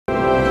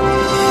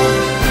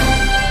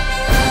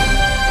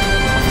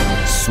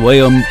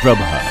Swayam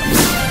Prabha.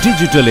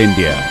 Digital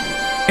India.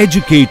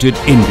 Educated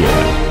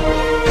India.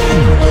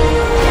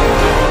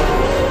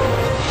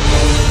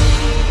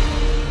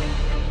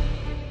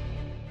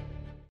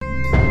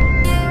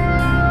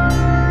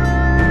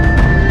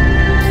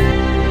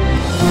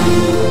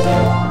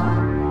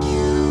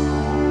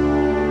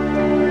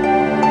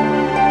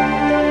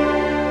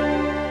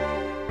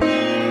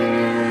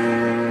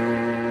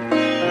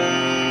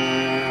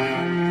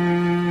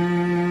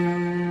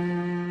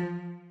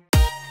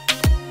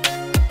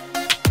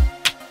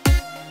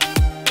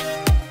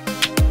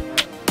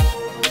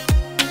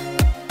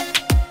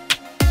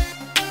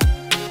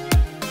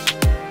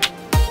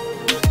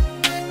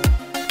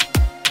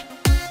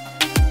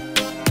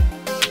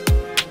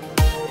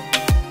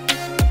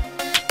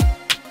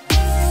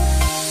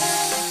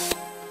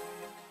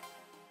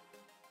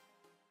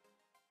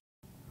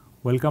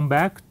 Welcome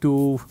back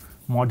to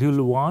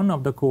Module 1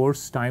 of the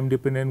course Time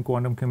Dependent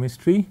Quantum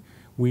Chemistry.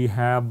 We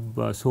have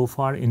so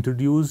far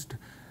introduced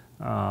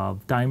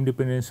time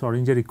dependent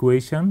Schrodinger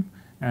equation,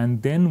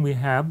 and then we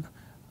have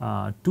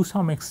to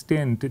some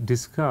extent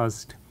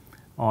discussed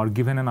or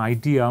given an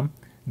idea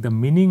the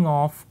meaning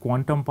of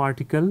quantum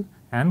particle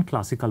and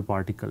classical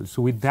particle.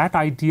 So, with that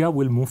idea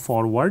we will move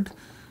forward.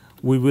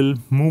 We will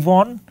move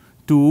on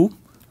to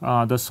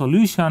the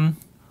solution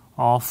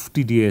of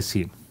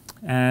TDSE,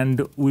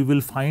 and we will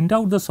find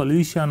out the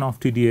solution of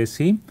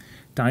TDSE,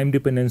 time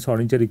dependent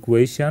Schrodinger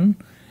equation,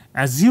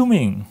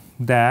 assuming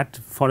that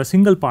for a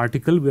single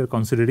particle we are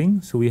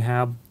considering. So, we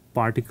have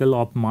particle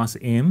of mass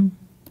m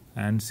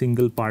and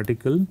single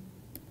particle,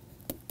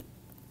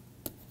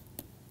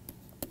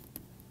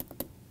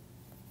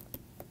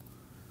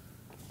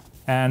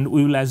 and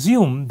we will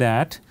assume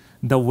that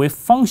the wave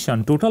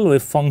function, total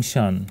wave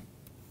function,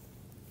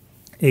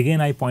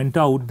 again I point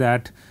out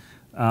that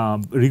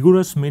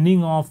rigorous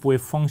meaning of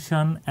wave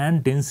function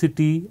and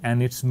density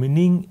and its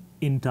meaning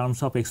in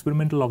terms of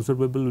experimental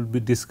observable will be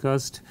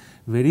discussed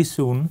very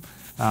soon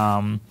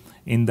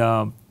in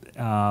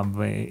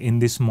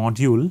this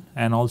module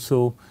and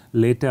also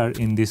later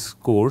in this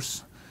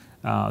course.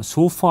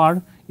 So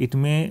far it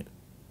may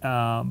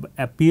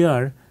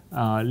appear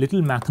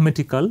little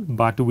mathematical,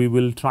 but we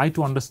will try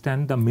to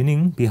understand the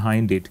meaning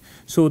behind it.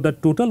 So, the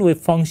total wave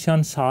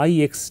function psi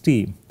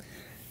xt,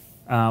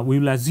 we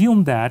will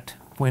assume that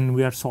when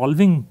we are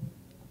solving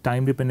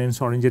time dependent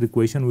Schrodinger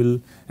equation, we will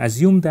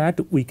assume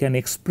that we can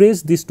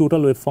express this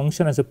total wave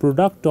function as a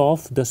product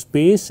of the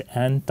space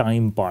and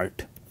time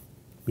part.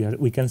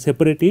 We can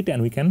separate it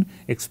and we can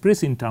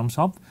express in terms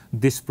of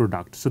this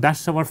product. So, that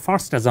is our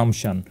first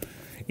assumption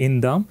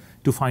in the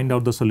to find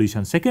out the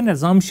solution. Second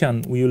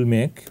assumption we will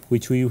make,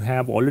 which we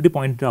have already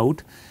pointed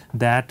out,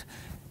 that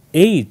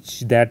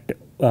H, that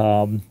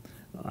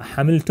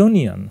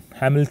Hamiltonian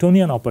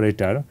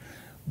operator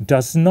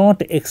does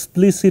not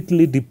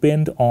explicitly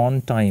depend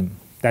on time.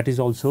 That is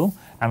also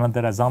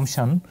another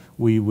assumption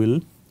we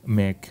will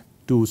make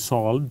to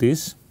solve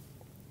this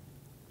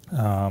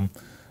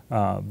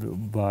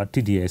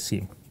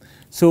TDSE.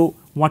 So,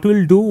 what we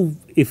will do,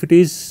 if it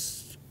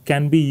is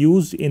can be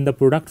used in the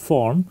product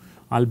form,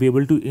 I will be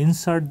able to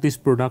insert this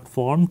product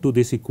form to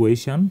this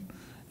equation,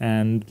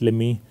 and let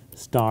me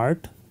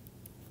start.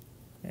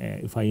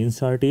 If I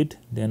insert it,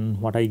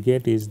 then what I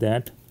get is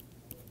that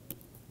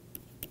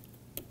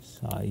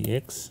psi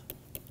x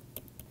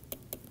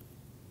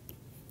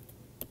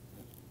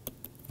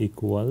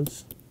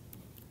equals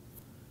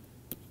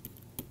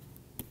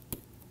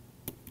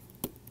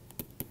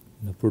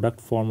the product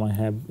form I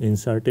have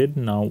inserted.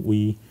 Now,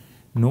 we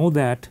know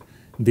that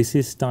this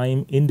is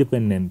time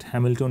independent,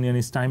 Hamiltonian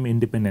is time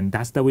independent,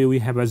 that is the way we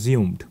have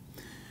assumed.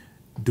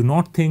 Do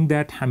not think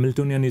that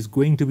Hamiltonian is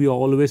going to be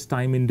always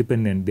time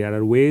independent. There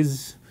are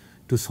ways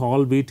to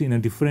solve it in a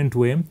different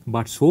way,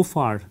 but so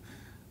far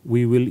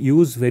we will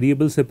use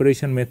variable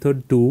separation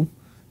method to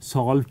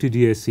solve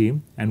TDSE,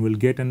 and we will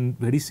get a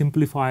very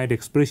simplified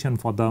expression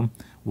for the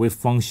wave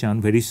function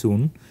very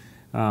soon.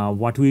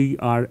 What we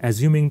are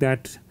assuming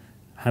that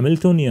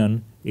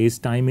Hamiltonian is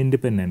time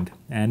independent,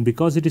 and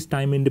because it is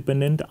time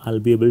independent, I will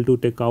be able to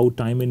take out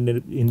time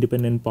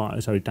dependent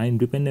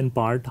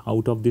part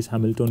out of this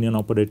Hamiltonian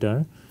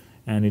operator,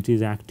 and it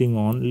is acting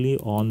only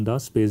on the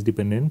space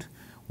dependent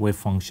wave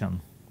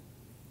function.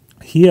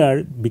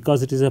 Here,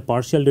 because it is a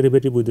partial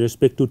derivative with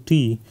respect to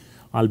t,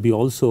 I will be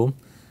also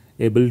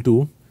able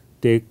to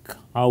take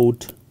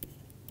out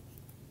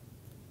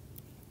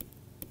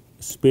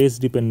space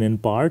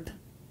dependent part,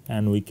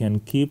 and we can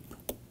keep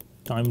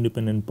time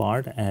dependent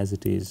part as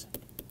it is.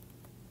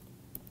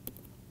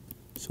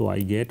 So,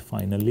 I get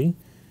finally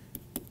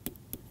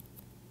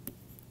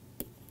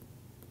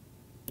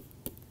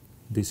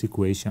this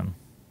equation.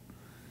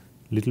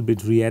 Little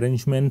bit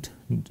rearrangement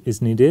is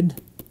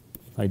needed.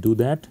 If I do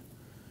that,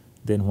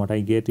 then what I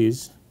get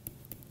is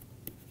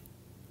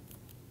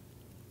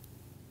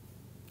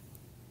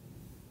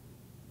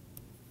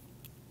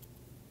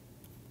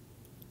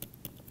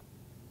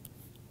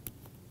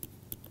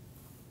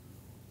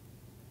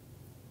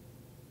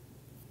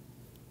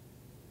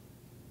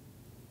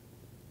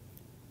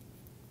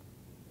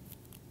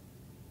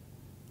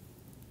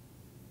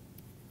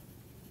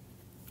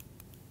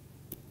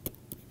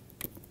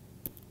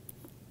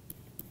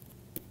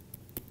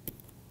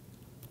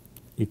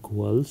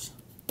equals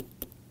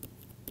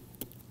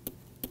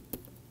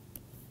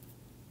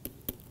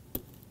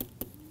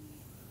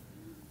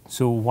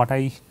so what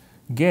I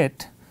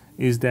get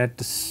is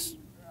that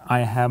I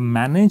have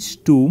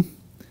managed to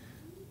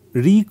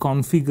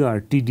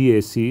reconfigure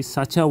TDSE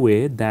such a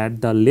way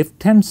that the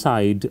left hand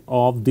side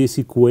of this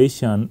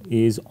equation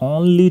is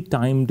only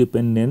time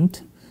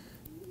dependent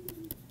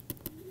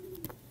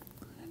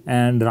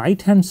and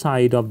right hand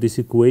side of this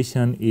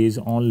equation is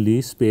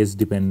only space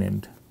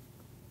dependent.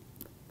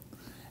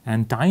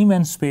 And time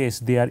and space,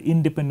 they are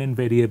independent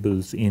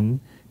variables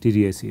in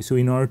TDSE. So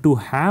in order to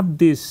have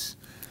this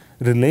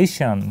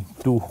relation,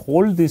 to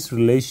hold this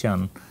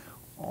relation,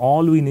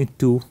 all we need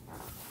to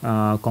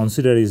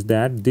consider is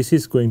that this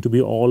is going to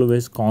be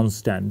always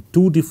constant.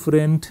 Two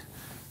different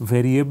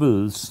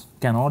variables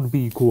cannot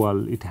be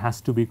equal, it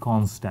has to be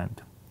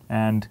constant.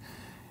 And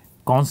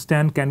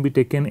constant can be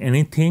taken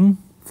anything.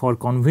 For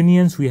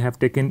convenience, we have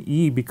taken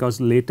E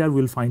because later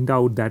we will find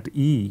out that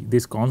E,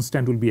 this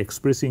constant, will be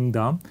expressing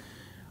the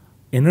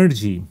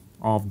energy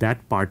of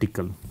that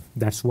particle.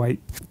 That's why,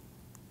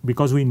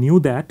 because we knew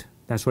that,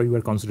 that's why we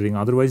were considering.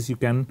 Otherwise, you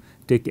can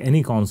take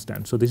any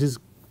constant. So this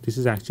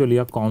is actually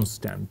a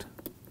constant.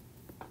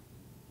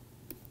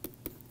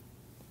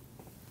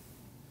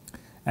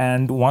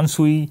 And once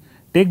we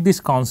take this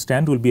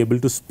constant, we'll be able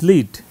to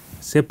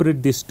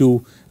separate these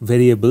two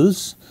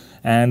variables,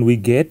 and we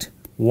get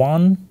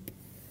one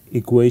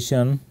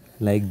equation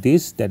like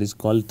this, that is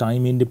called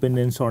time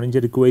independent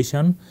Schrodinger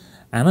equation.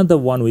 Another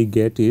one we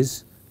get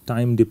is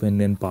time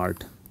dependent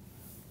part,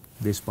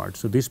 this part.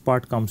 So this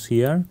part comes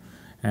here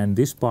and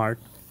this part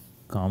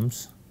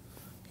comes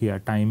here,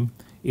 time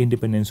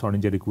independent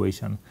Schrodinger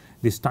equation.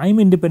 This time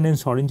independent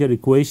Schrodinger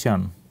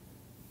equation,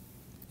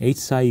 H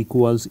psi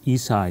equals E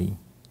psi.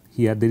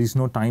 Here there is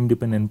no time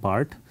dependent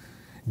part.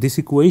 This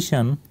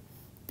equation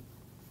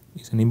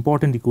is an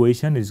important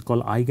equation. It is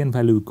called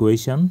eigenvalue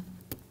equation.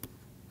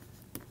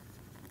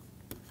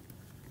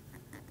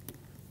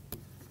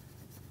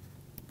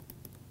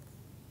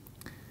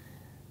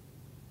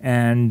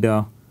 And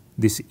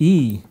this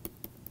E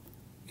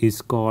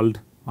is called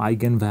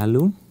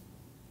eigenvalue.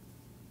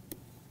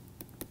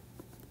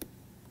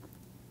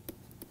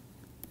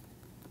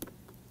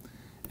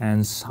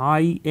 And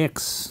psi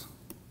x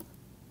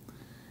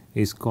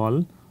is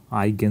called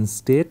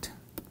eigenstate.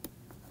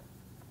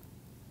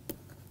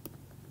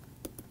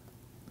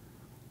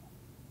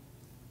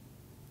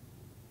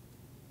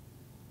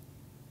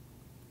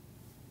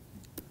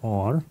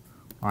 Or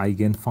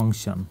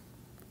eigenfunction.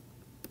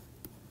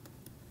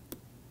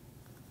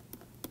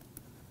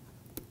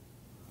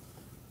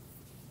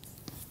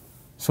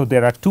 So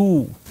there are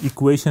two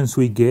equations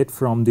we get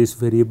from this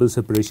variable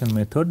separation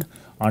method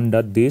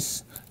under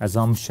these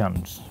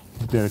assumptions.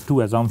 There are two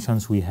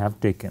assumptions we have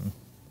taken.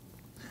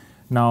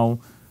 Now,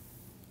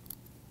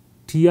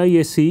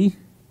 TISE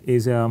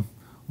is a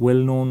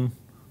well-known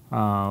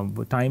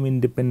time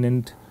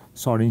independent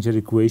Schrodinger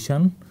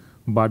equation,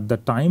 but the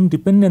time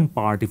dependent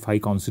part, if I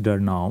consider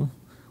now,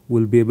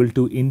 will be able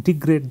to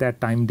integrate that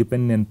time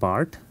dependent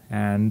part,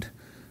 and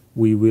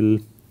we will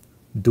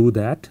do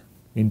that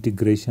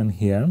integration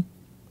here.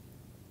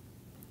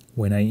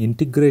 When I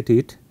integrate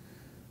it,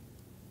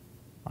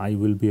 I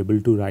will be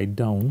able to write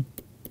down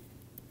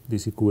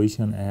this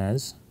equation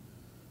as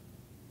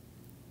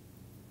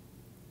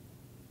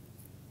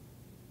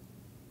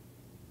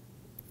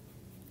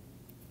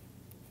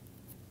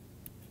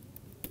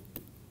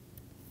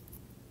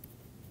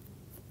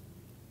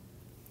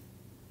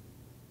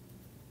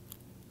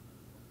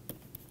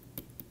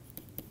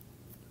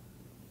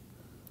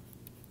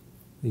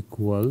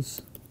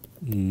equals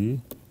E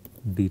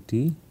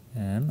dt,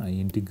 and I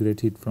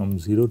integrate it from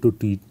 0 to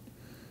t.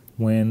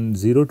 When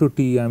 0 to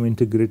t I am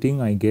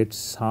integrating, I get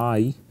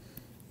psi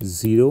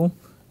 0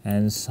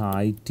 and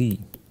psi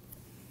t.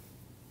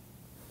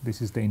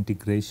 This is the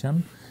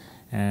integration,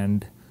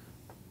 and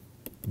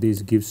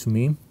this gives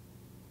me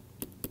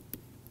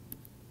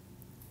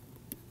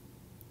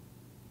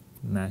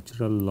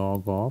natural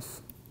log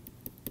of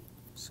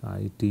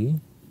psi t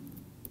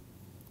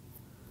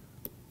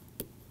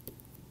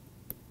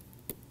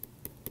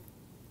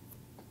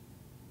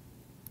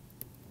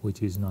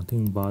which is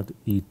nothing but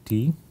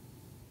Et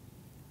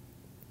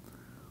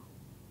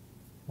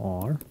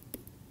or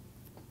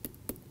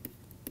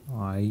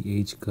I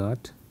h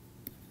cut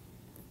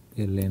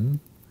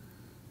ln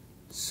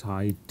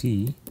psi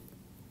t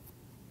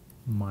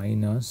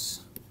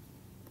minus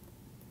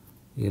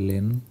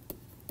ln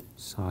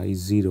psi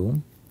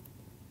 0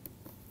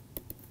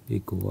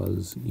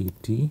 equals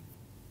Et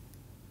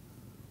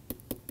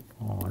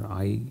or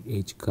I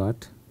h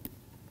cut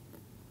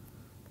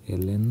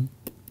ln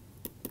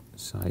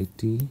psi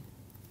t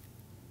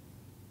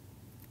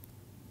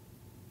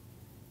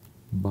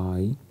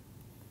by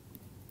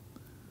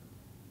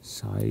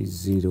psi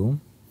 0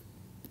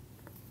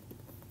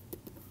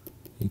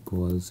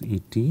 equals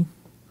Et,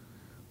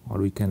 or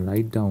we can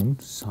write down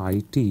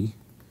psi t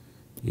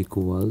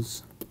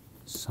equals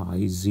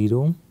psi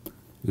 0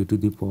 e to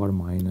the power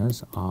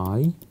minus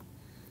I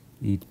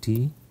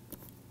Et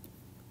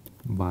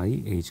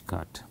by h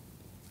cut.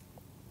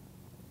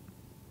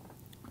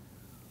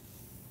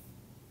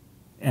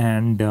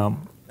 And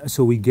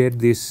so we get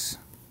this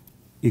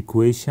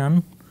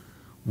equation.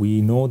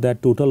 We know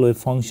that total wave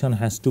function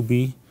has to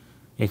be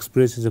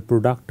expressed as a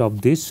product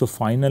of this. So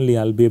finally,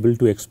 I'll be able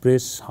to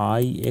express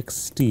psi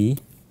xt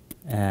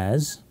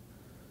as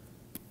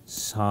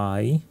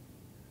psi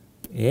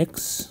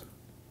x,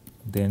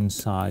 then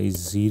psi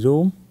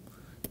 0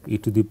 e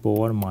to the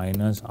power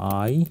minus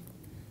I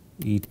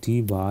e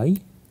t by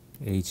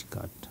h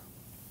cut.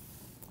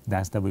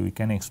 That's the way we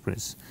can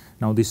express.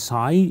 Now the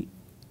psi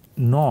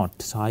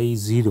naught, psi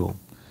 0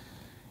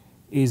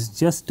 is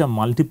just a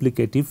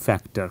multiplicative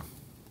factor,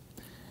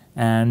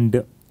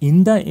 and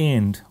in the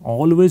end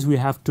always we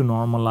have to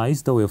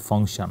normalize the wave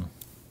function.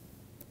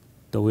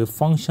 The wave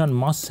function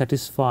must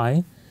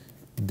satisfy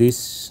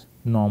this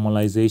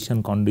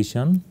normalization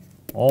condition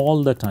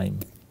all the time.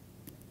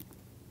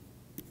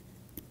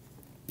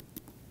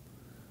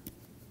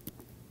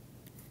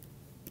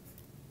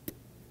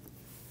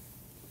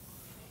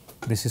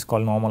 This is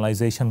called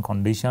normalization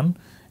condition,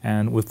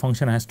 and wave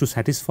function has to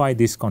satisfy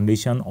this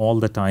condition all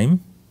the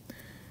time,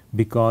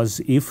 because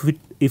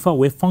if a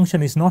wave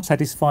function is not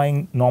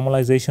satisfying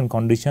normalization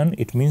condition,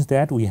 it means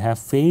that we have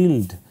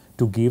failed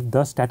to give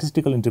the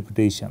statistical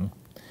interpretation,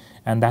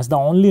 and that's the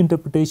only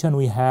interpretation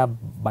we have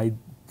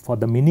for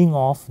the meaning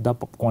of the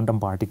quantum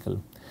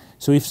particle.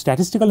 So if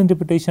statistical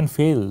interpretation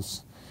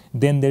fails,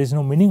 then there is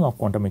no meaning of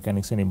quantum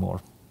mechanics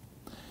anymore.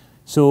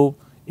 So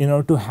in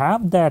order to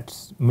have that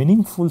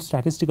meaningful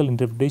statistical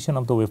interpretation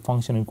of the wave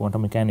function in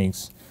quantum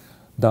mechanics,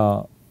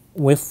 the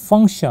wave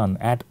function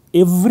at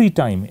every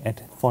time,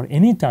 for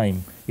any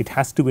time, it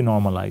has to be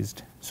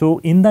normalized. So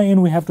in the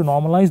end we have to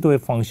normalize the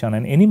wave function,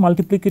 and any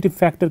multiplicative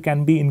factor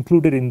can be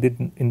included in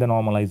the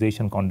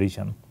normalization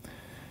condition.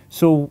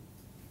 So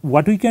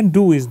what we can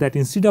do is that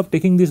instead of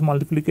taking this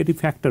multiplicative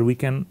factor, we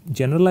can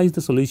generalize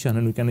the solution,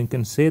 and we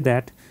can say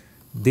that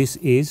this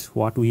is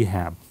what we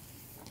have,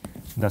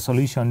 the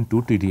solution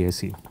to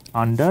TDSE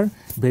under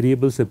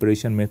variable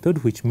separation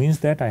method, which means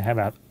that I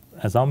have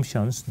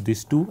assumptions,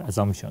 these two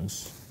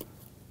assumptions.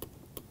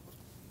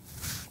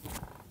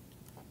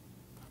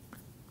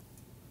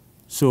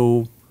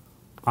 So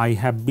I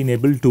have been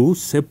able to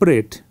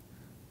separate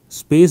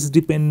space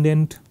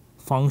dependent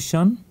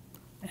function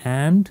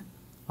and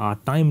a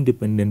time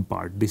dependent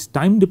part. This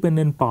time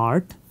dependent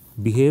part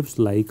behaves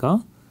like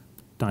a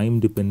time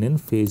dependent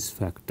phase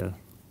factor.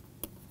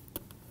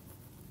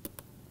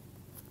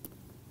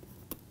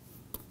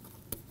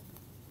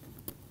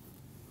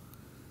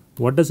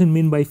 What does it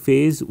mean by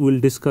phase? We will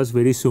discuss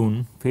very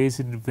soon.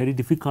 Phase is very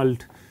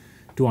difficult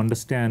to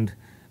understand.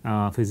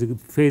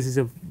 Phase is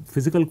a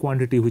physical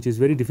quantity which is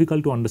very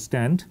difficult to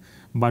understand,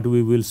 but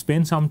we will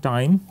spend some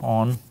time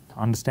on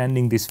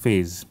understanding this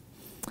phase.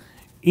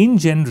 In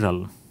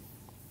general,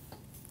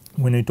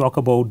 when we talk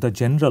about the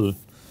general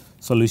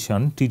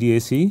solution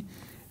TDSE,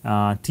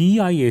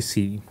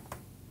 TISE,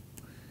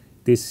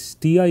 this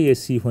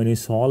TISE, when we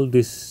solve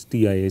this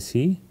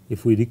TISE,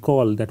 if we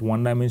recall that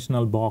one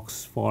dimensional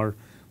box for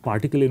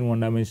particle in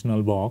one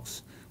dimensional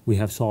box, we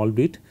have solved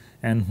it,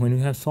 and when we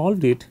have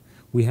solved it,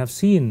 we have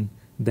seen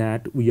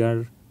that we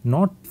are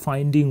not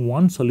finding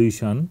one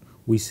solution.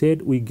 We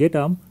said we get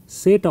a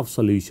set of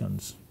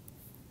solutions,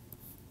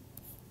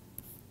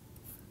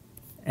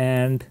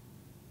 and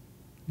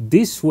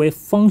this wave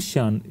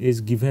function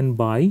is given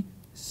by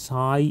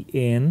psi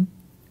n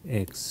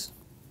x,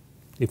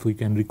 if we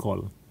can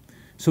recall.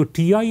 So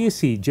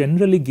TISE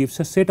generally gives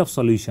a set of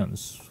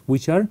solutions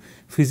which are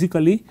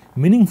physically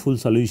meaningful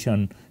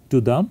solution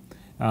to the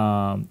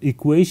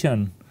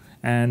equation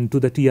and to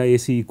the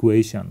TISE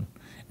equation.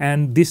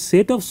 And this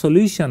set of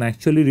solution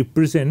actually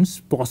represents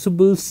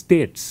possible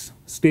states,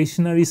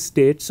 stationary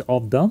states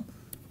of the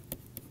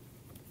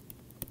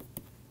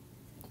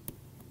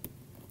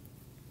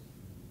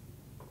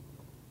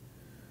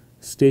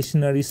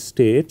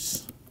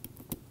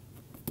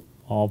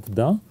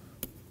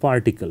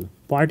particle.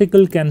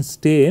 Particle can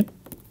stay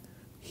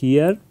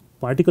here,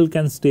 particle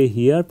can stay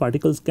here,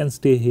 particles can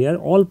stay here,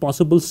 all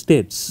possible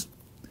states,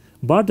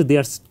 but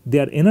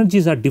their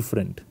energies are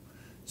different.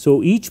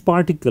 So each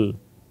particle,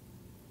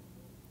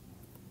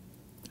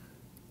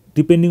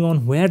 depending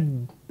on where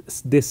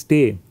they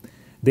stay,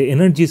 the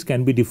energies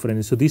can be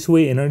different. So this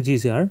way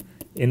energies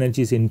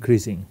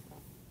increasing,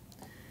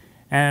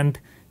 and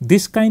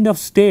this kind of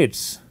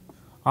states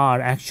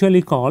are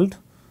actually called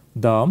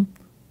the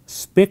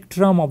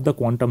spectrum of the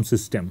quantum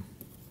system.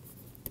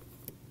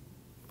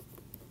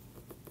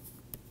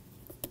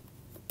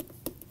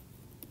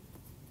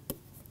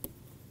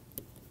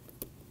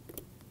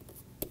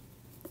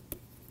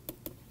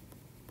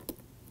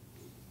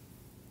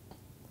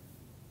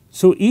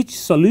 So each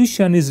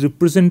solution is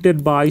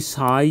represented by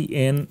psi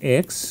n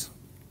x,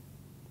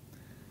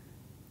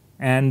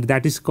 and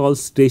that is called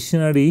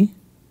stationary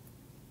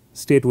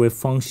state wave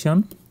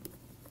function.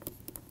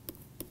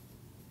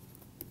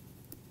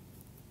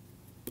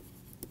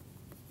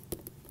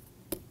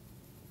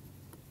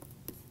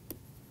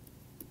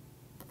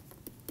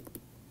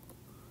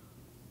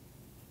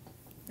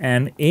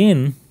 and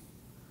n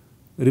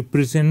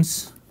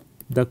represents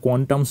the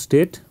quantum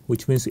state,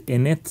 which means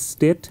nth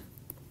state,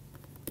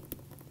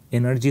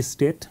 energy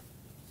state.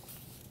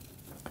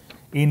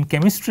 In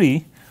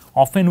chemistry,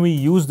 often we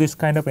use this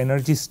kind of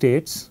energy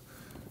states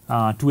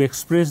to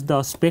express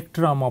the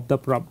spectrum of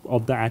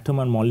the atom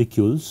and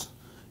molecules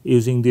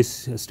using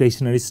this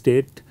stationary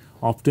state,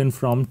 often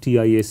from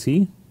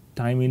TISE,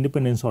 time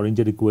independence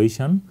Schrodinger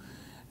equation.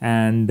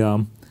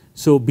 And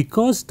so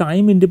because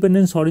time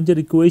independence Schrodinger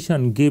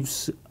equation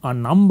gives a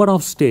number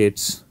of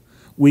states,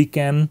 we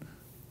can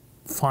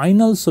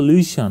final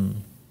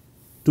solution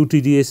to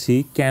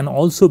TDSE can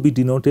also be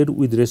denoted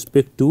with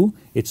respect to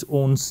its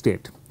own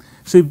state.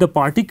 So if the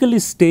particle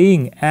is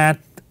staying at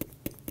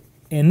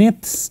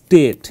nth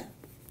state,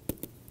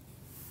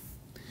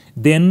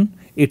 then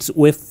its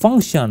wave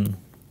function,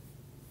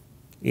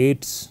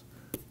 its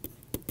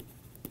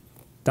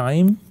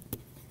time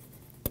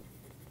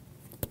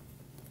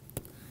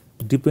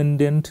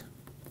dependent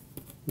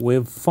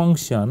wave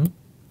function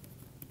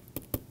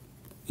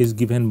is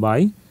given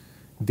by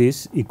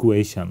this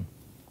equation,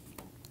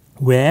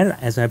 where,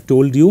 as I have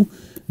told you,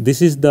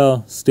 this is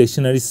the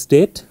stationary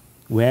state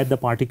where the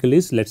particle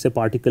is. Let us say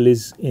particle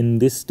is in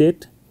this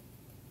state,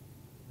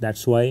 that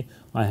is why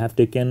I have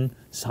taken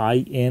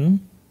psi n,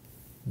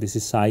 this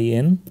is psi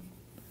n,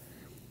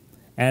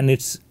 and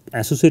its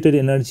associated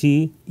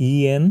energy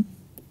En,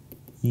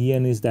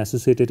 En is the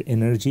associated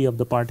energy of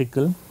the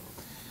particle.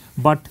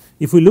 But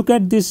if we look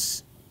at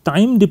this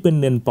time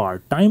dependent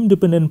part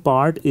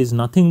is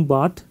nothing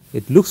but,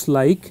 it looks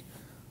like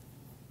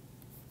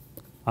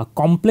a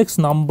complex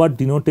number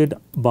denoted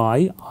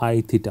by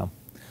I theta.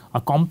 A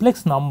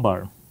complex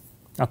number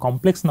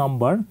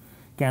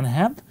can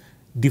have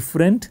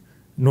different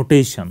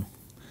notation.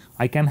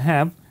 I can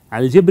have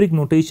algebraic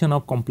notation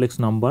of complex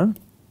number.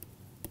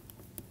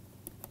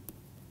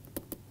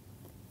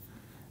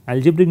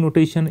 Algebraic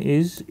notation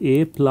is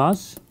a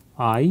plus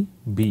I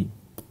b.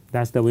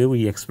 That is the way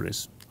we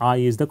express. I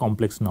is the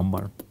complex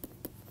number.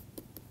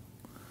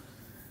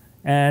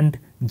 And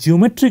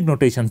geometric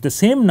notations, the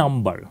same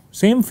number,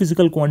 same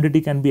physical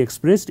quantity can be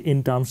expressed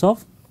in terms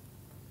of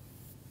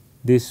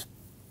this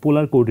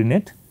polar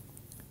coordinate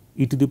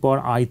e to the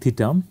power I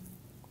theta.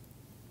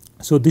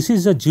 So this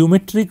is a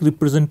geometric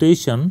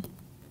representation,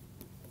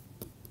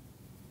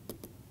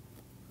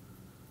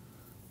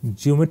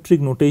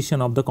 geometric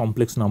notation of the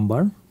complex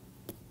number.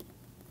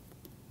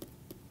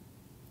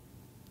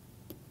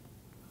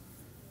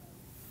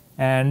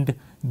 And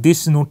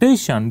this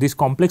notation, this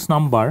complex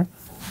number,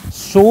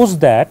 shows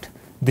that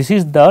this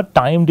is the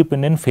time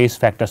dependent phase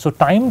factor. So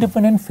time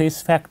dependent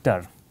phase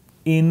factor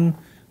in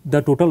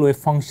the total wave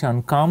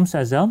function comes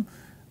as a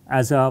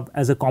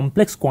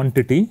complex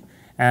quantity,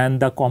 and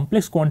the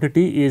complex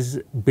quantity is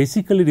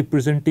basically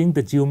representing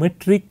the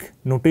geometric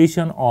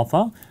notation of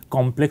a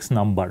complex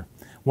number.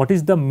 What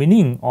is the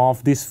meaning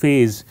of this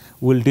phase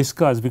we will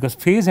discuss, because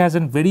phase has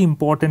a very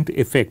important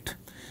effect.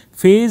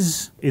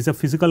 Phase is a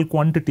physical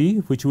quantity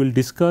which we will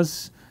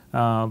discuss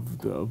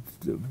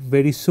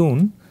very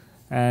soon,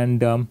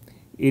 and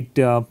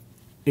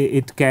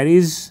it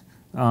carries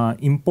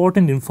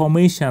important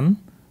information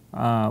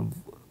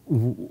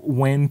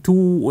when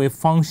two wave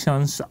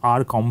functions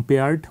are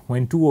compared,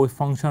 when two wave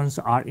functions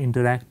are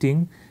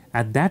interacting.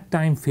 At that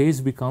time phase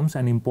becomes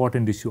an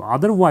important issue.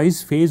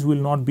 Otherwise phase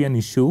will not be an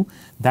issue.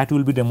 That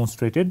will be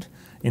demonstrated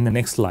in the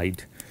next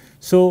slide.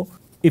 So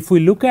if we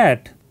look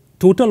at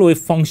total wave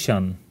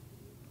function,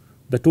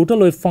 the total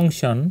wave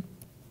function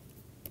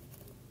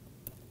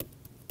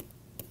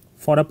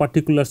for a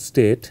particular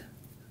state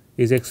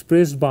is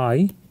expressed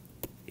by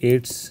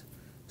its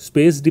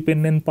space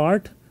dependent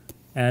part,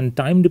 and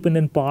time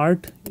dependent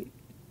part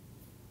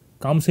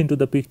comes into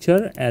the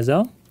picture as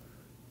a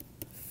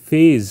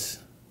phase,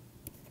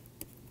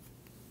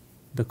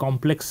 the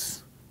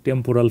complex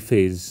temporal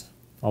phase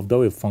of the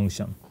wave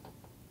function.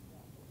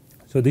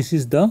 So this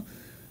is the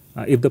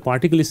if the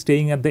particle is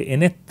staying at the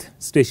nth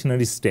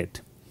stationary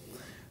state.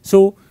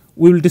 So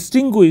we will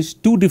distinguish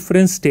two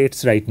different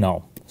states right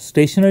now,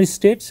 stationary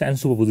states and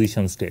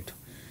superposition state.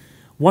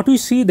 What we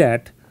see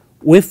that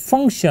wave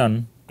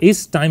function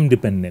is time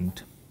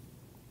dependent,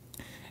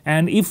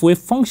 and if wave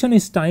function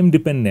is time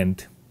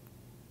dependent,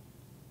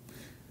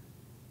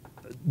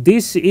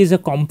 this is a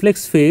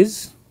complex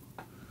phase.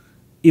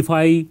 If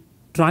I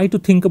try to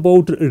think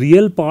about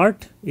real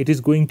part, it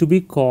is going to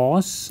be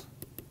cos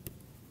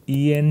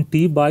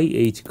Ent by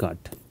h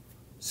cut,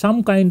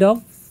 some kind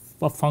of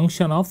a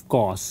function of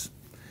cos,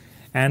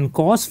 and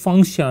cos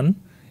function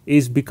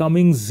is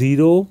becoming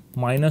 0,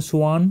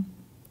 -1,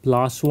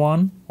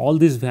 +1, all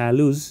these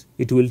values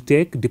it will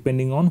take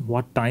depending on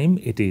what time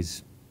it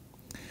is.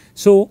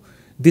 So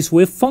this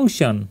wave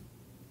function,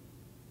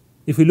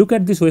 if we look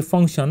at this wave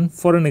function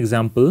for an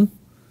example,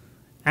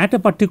 at a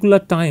particular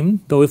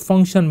time the wave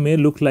function may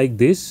look like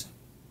this,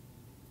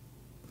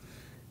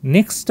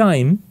 next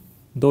time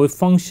the wave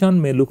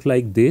function may look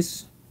like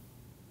this,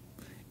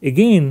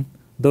 again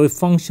the wave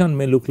function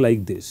may look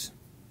like this.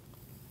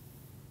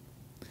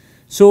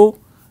 So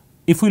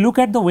if we look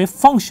at the wave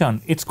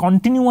function, it is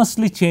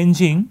continuously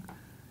changing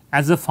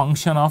as a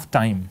function of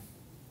time.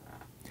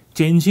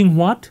 Changing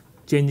what?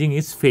 Changing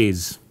its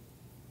phase.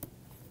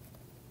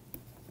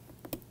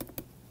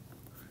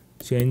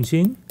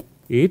 Changing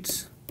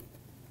its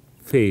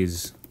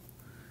phase.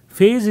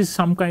 Phase is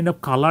some kind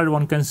of color,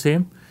 one can say.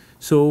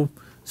 So,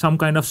 some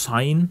kind of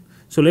sign.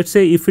 So, let us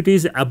say if it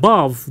is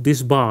above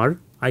this bar,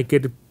 I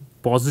get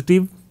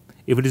positive.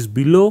 If it is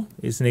below,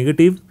 it is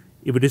negative.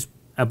 If it is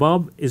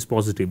above, is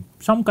positive.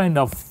 Some kind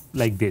of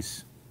like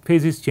this.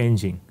 Phase is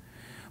changing.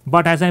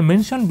 But as I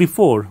mentioned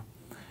before,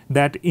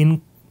 that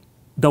in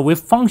the wave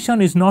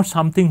function is not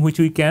something which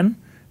we can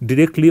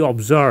directly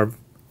observe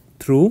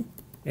through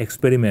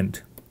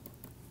experiment.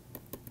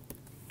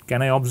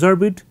 Can I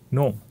observe it?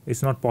 No, it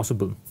is not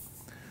possible.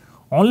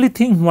 Only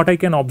thing what I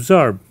can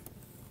observe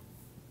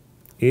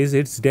is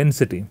its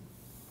density.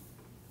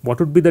 What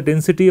would be the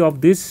density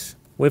of this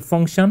wave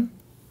function?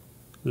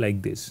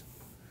 Like this.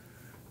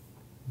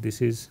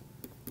 This is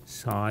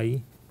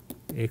psi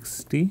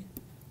xt,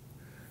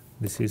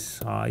 this is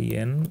psi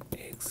n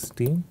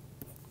xt.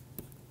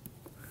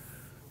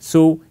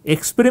 So,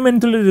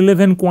 experimentally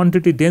relevant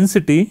quantity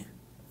density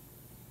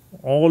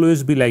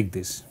always be like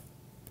this.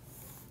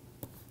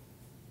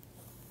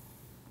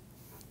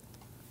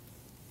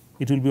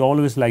 It will be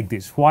always like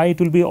this. Why it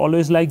will be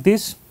always like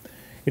this?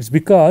 It is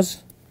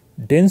because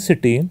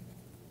density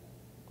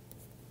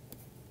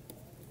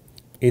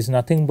is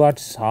nothing but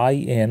psi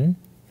n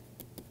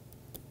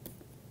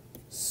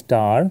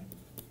star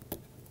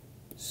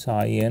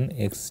psi n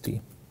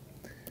xt,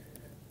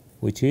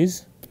 which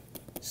is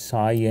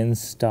psi n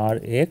star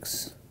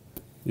x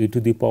e to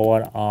the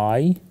power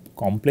I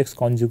complex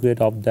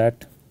conjugate of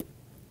that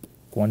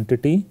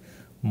quantity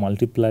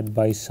multiplied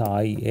by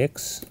psi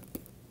x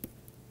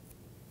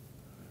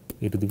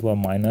e to the power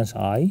minus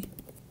I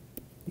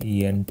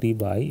e n t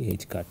by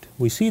h cut.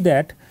 We see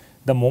that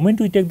the moment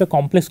we take the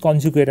complex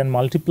conjugate and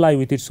multiply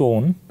with its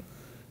own,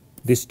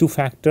 these two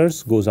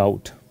factors goes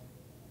out.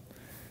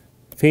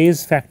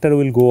 Phase factor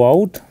will go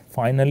out.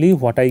 Finally,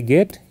 what I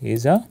get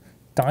is a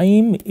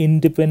time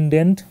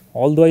independent,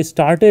 although I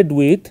started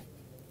with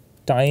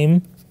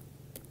time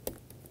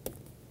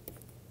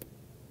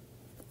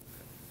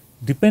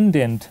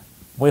dependent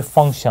wave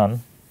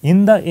function,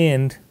 in the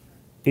end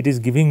it is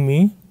giving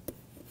me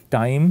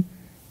time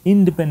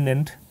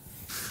independent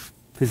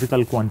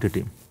physical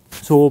quantity.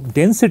 So,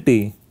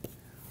 density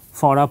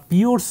for a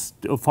pure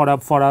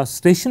for a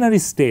stationary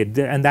state,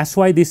 and that is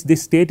why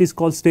this state is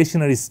called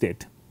stationary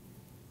state.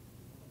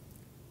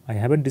 I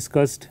have not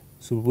discussed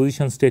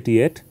superposition state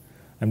yet.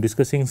 I am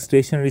discussing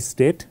stationary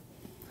state,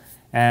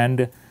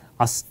 and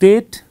a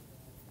state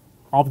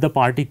of the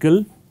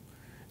particle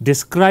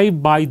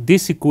described by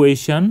this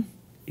equation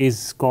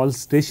is called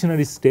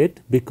stationary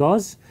state,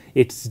 because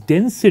its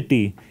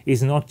density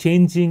is not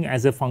changing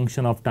as a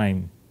function of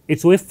time.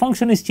 Its wave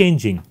function is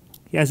changing,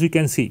 as we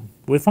can see,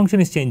 wave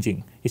function is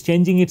changing,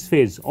 its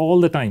phase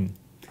all the time,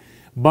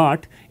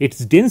 but its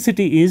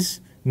density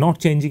is not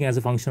changing as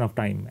a function of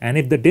time. And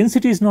if the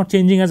density is not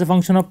changing as a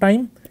function of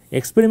time,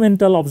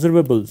 experimental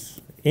observables,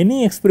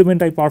 any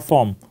experiment I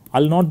perform,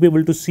 I will not be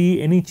able to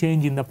see any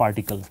change in the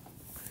particle.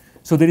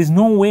 So, there is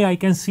no way I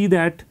can see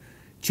that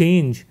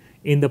change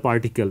in the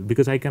particle,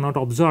 because I cannot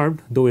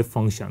observe the wave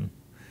function.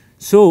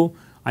 So,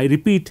 I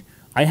repeat,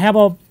 I have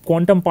a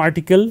quantum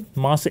particle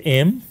mass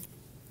m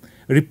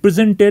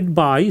represented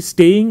by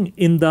staying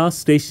in the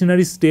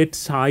stationary state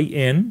psi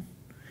n.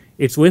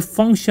 Its wave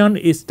function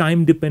is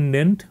time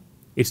dependent,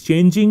 it is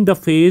changing the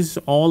phase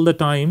all the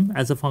time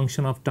as a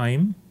function of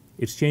time,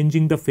 it is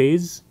changing the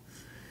phase,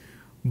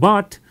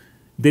 but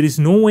there is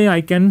no way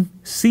I can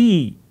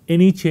see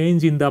any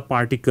change in the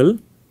particle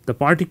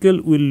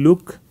will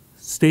look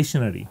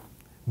stationary.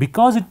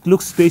 Because it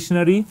looks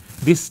stationary,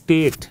 this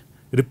state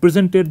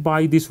represented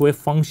by this wave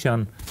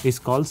function is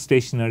called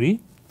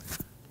stationary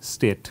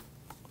state.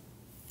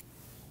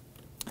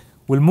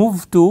 We will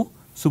move to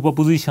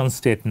superposition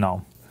state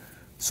now.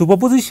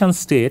 Superposition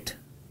state,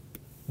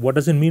 what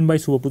does it mean by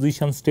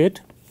superposition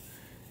state?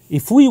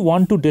 If we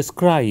want to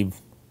describe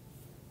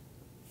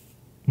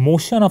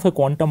motion of a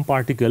quantum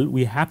particle,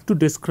 we have to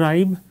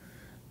describe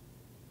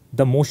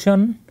the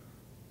motion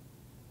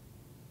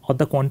of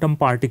the quantum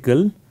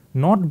particle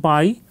not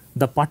by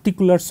the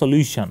particular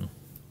solution.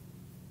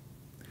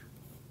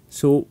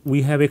 So,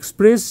 we have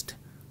expressed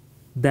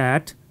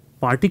that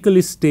particle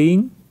is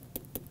staying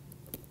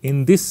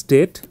in this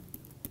state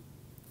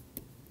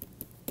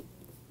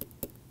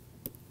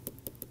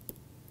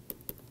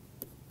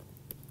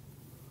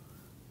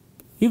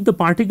if the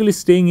particle is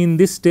staying in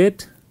this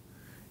state,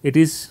 it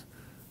is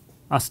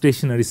a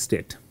stationary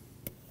state.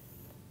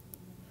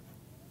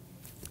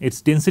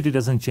 Its density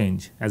does not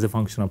change as a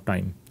function of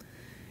time.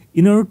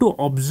 In order to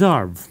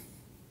observe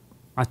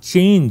a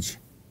change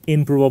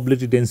in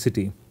probability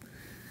density,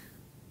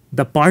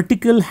 the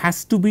particle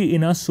has to be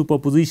in a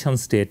superposition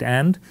state,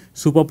 and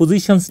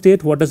superposition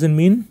state, what does it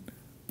mean?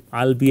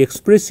 I will be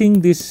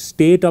expressing this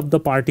state of the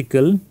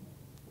particle,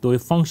 the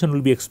wave function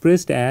will be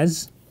expressed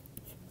as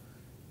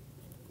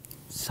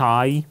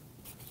psi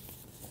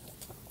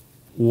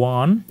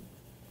 1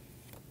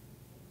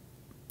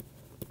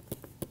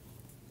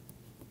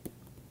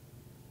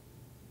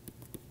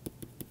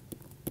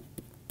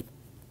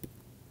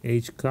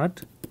 H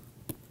cut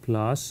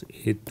plus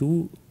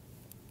A2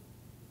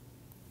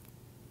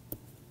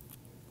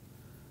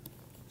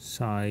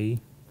 psi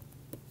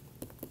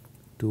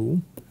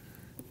 2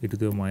 e to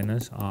the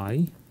minus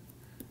I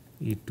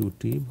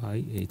E2t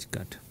by H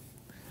cut.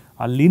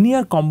 A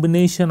linear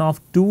combination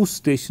of two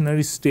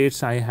stationary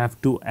states I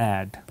have to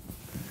add.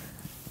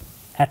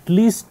 At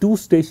least two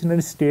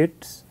stationary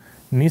states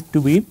need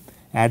to be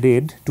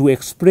added to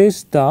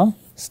express the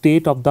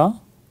state of the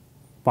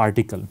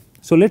particle.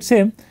 So, let us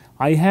say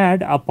I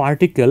had a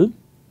particle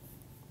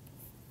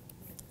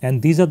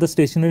and these are the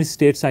stationary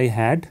states I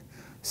had.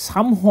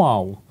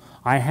 Somehow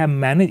I have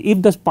managed,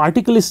 if the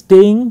particle is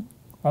staying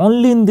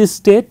only in this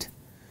state,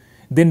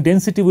 then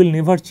density will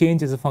never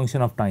change as a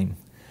function of time.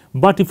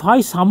 But if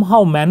I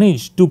somehow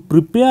manage to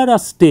prepare a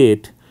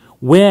state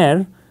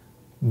where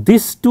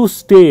these two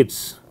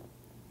states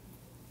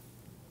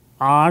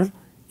are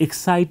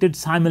excited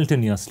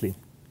simultaneously,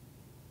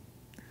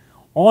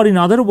 or in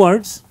other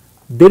words,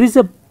 there is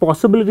a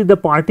possibility the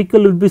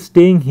particle will be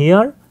staying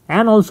here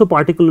and also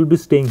particle will be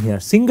staying here,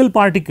 single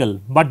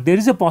particle, but there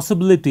is a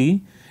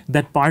possibility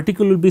that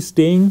particle will be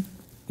staying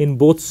in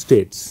both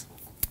states.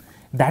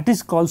 That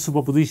is called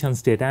superposition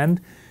state,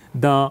 and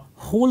the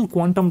whole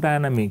quantum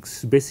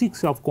dynamics,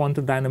 basics of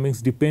quantum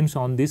dynamics depends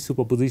on this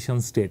superposition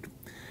state.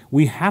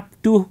 We have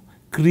to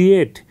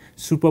create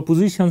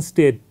superposition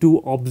state to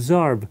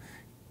observe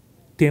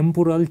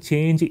temporal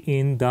change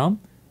in the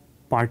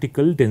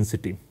particle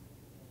density,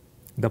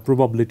 the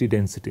probability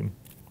density,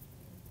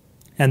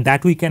 and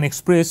that we can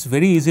express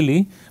very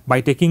easily by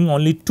taking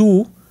only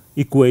two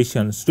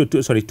equations,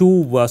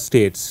 two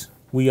states.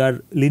 We are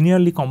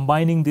linearly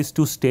combining these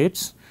two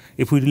states.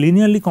 If we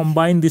linearly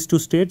combine these two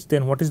states,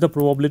 then what is the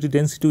probability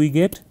density we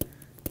get?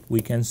 We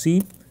can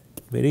see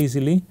very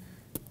easily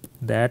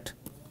that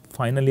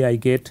finally I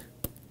get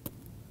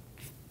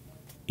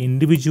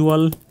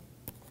individual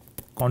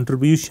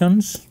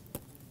contributions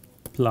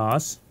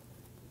plus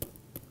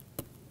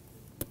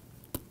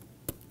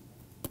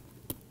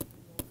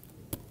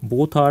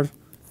both are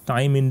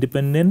time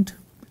independent,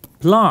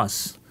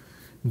 plus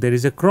there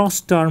is a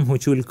cross term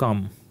which will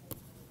come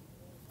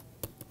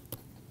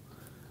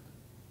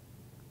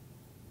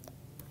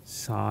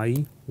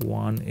psi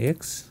 1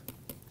 x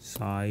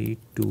psi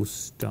 2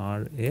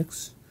 star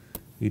x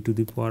e to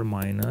the power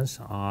minus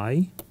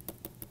I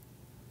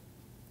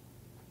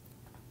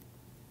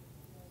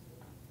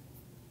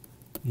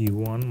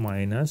E1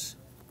 minus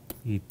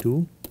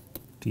E2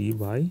 t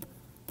by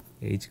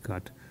H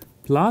cut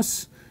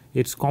plus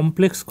its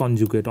complex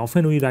conjugate.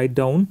 Often we write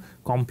down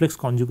complex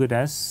conjugate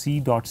as C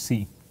dot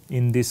C.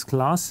 In this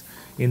class,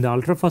 in the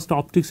ultrafast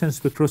optics and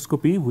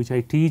spectroscopy, which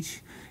I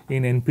teach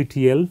in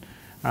NPTEL,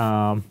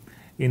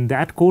 in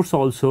that course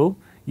also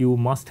you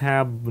must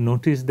have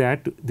noticed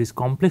that this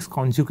complex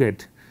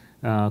conjugate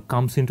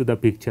comes into the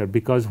picture,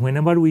 because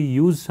whenever we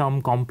use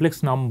some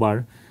complex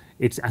number,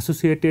 its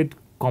associated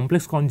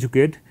complex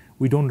conjugate,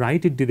 we do not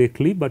write it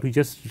directly, but we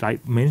just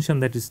mention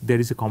that there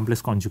is a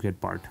complex conjugate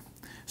part.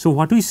 So,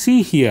 what we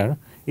see here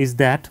is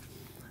that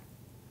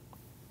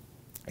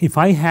if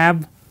I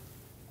have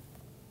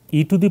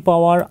e to the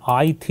power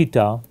I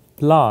theta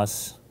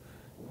plus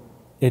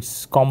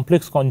its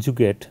complex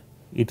conjugate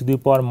e to the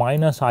power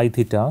minus I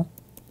theta,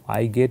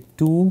 I get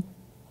 2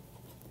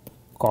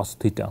 cos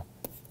theta,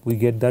 we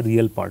get the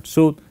real part.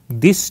 So,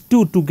 these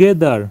two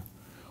together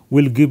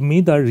will give me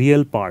the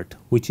real part,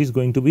 which is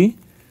going to be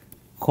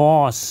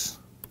cos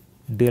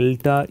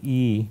delta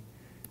E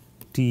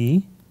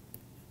t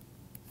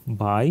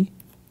by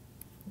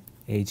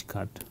H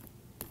cut,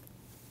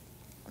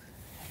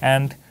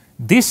 and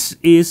this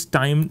is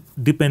time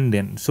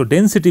dependent. So,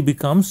 density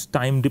becomes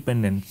time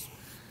dependent.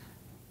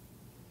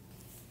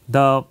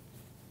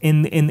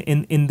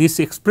 In this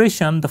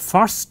expression, the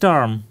first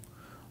term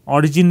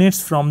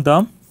originates from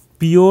the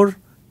pure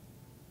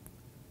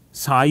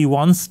psi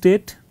 1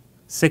 state,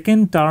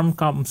 second term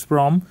comes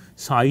from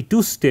psi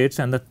 2 states,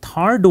 and the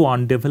third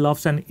one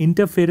develops an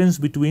interference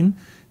between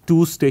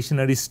two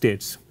stationary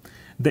states.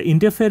 The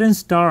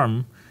interference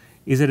term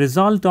is a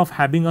result of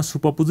having a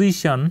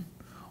superposition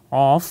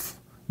of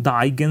the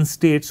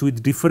eigenstates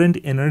with different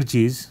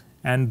energies,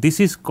 and this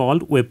is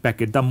called wave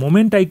packet. The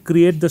moment I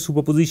create the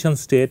superposition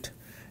state,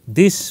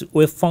 this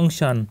wave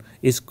function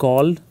is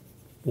called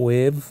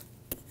wave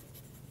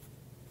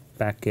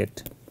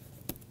packet,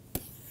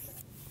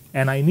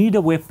 and I need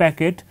a wave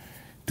packet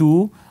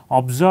to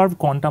observe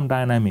quantum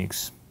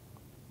dynamics.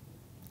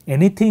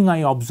 Anything I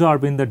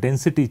observe in the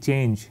density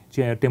change,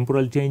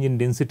 temporal change in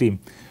density,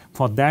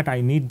 for that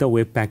I need the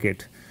wave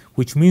packet,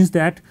 which means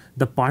that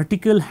the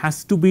particle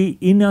has to be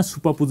in a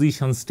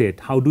superposition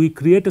state. How do we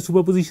create a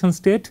superposition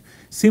state?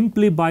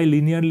 Simply by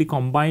linearly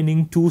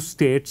combining two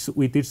states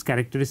with its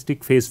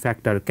characteristic phase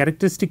factor.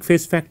 Characteristic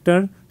phase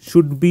factor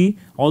should be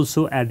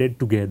also added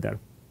together.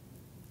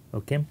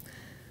 Okay.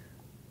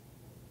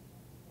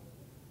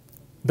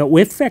 The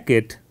wave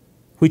packet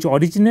which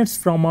originates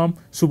from a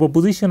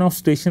superposition of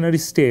stationary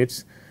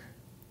states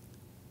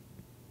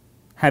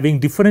having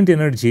different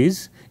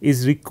energies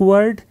is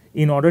required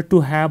in order to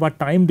have a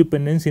time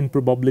dependence in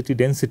probability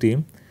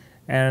density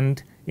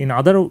and in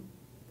other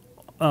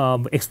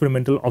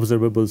experimental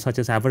observables such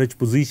as average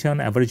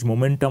position, average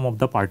momentum of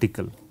the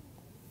particle.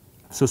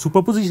 So,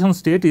 superposition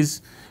state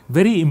is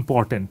very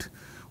important.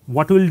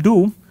 What we will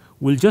do,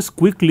 we will just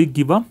quickly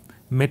give a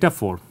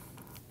metaphor.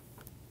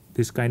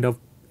 This kind of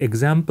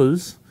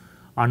examples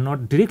are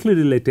not directly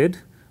related,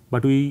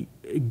 but we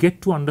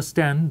get to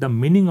understand the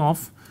meaning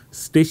of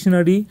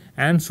stationary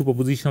and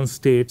superposition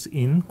states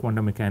in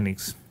quantum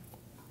mechanics.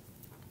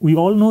 We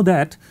all know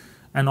that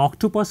an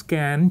octopus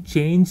can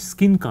change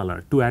skin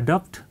color to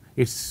adapt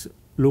its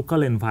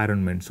local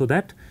environment, so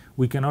that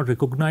we cannot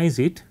recognize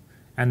it,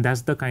 and that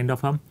is the kind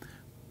of a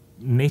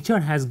nature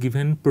has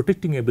given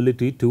protecting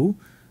ability to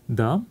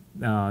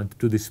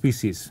the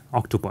species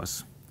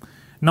octopus.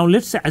 Now,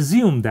 let us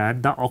assume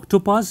that the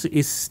octopus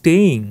is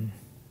staying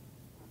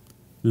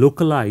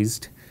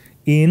localized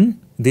in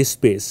this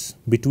space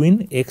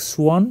between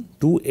x1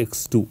 to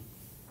x2,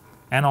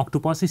 and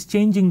octopus is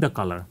changing the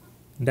color.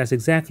 That is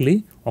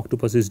exactly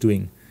octopus is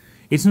doing.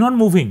 It is not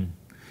moving,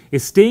 it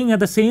is staying at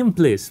the same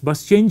place,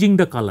 but changing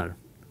the color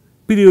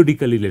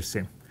periodically. Let us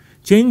say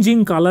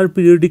changing color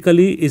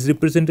periodically is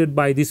represented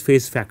by this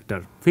phase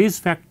factor. Phase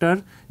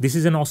factor, this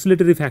is an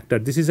oscillatory factor,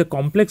 this is a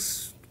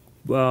complex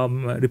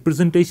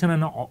representation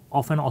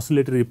of an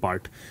oscillatory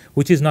part,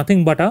 which is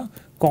nothing but a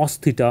cos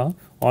theta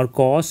or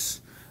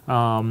cos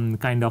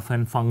kind of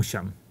an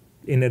function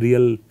in a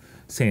real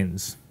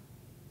sense.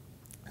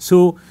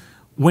 So,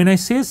 when I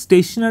say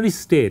stationary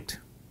state,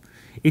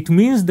 it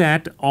means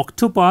that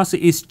octopus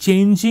is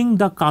changing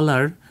the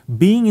color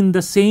being in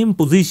the same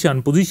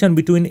position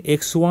between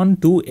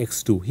x1 to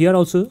x2. Here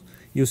also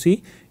you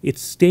see it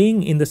is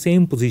staying in the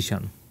same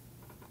position,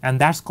 and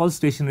that is called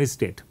stationary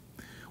state.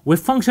 Wave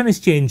function is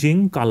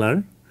changing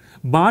color,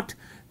 but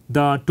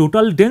the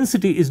total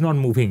density is not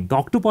moving, the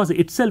octopus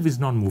itself is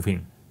not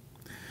moving.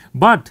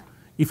 But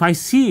if I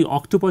see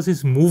octopus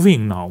is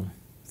moving now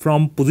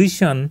from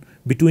position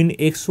between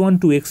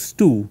x1 to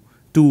x2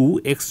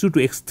 to x2 to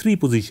x3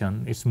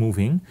 position, it is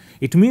moving,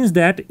 it means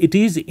that it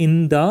is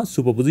in the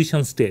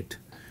superposition state,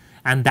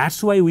 and that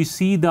is why we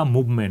see the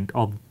movement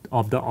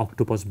of the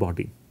octopus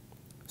body.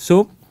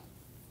 So,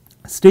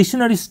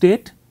 stationary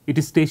state, it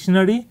is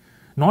stationary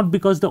not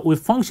because the wave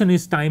function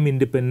is time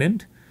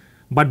independent,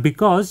 but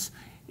because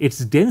its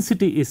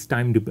density is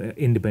time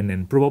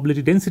independent,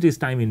 probability density is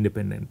time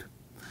independent.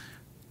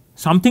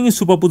 Something is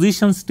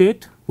superposition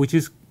state, which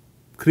is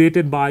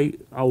created by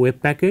a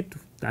wave packet,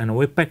 and a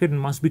wave packet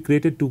must be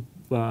created to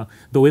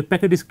the wave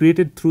packet is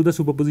created through the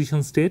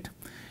superposition state,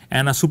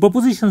 and a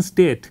superposition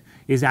state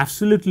is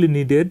absolutely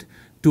needed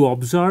to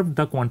observe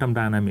the quantum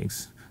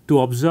dynamics, to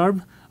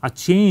observe a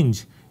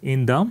change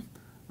in the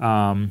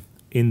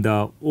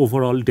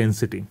overall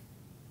density.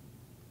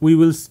 We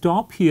will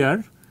stop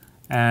here,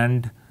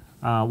 and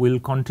we will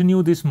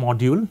continue this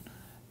module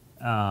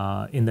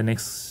in the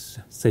next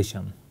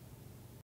session.